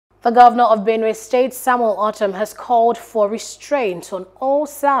The governor of Benue State, Ortom, has called for restraint on all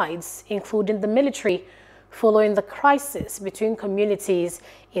sides, including the military, following the crisis between communities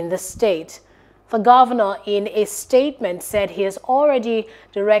in the state. The governor, in a statement, said he has already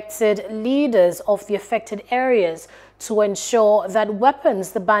directed leaders of the affected areas to ensure that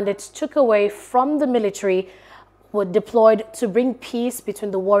weapons the bandits took away from the military were deployed to bring peace between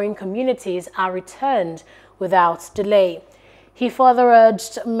the warring communities are returned without delay. He further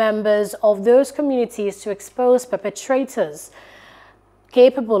urged members of those communities to expose perpetrators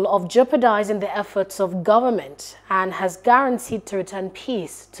capable of jeopardizing the efforts of government and has guaranteed to return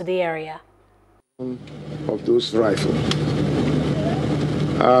peace to the area. Of those rifles.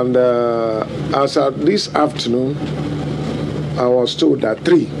 And as at this afternoon, I was told that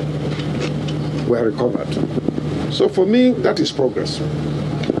 3 were recovered. So for me, that is progress.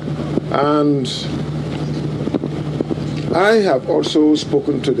 And I have also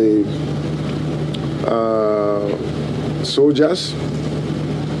spoken to the soldiers,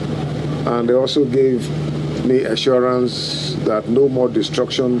 and they also gave me assurance that no more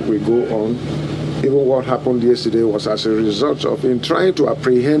destruction will go on. Even what happened yesterday was as a result of, in trying to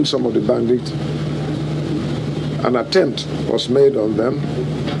apprehend some of the bandits, an attempt was made on them,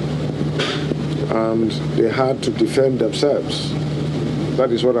 and they had to defend themselves.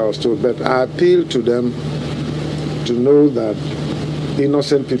 That is what I was told. But I appeal to them to know that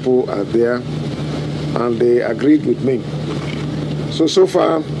innocent people are there, and they agreed with me. So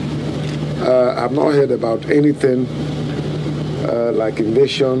far, I've not heard about anything like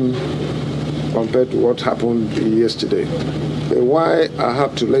invasion compared to what happened yesterday. But why I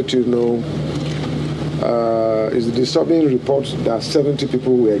have to let you know is the disturbing report that 70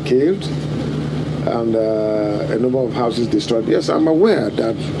 people were killed and a number of houses destroyed. Yes, I'm aware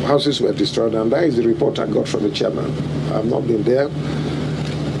that houses were destroyed, and that is the report I got from the chairman. I've not been there.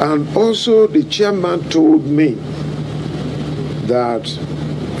 And also the chairman told me that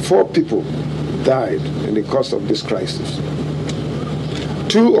 4 people died in the course of this crisis.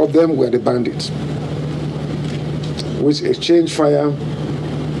 2 of them were the bandits, which exchanged fire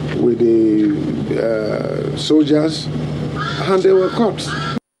with the soldiers, and they were caught.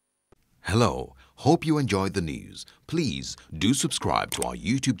 Hello, hope you enjoyed the news. Please do subscribe to our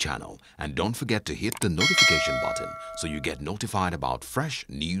YouTube channel and don't forget to hit the notification button so you get notified about fresh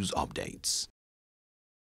news updates.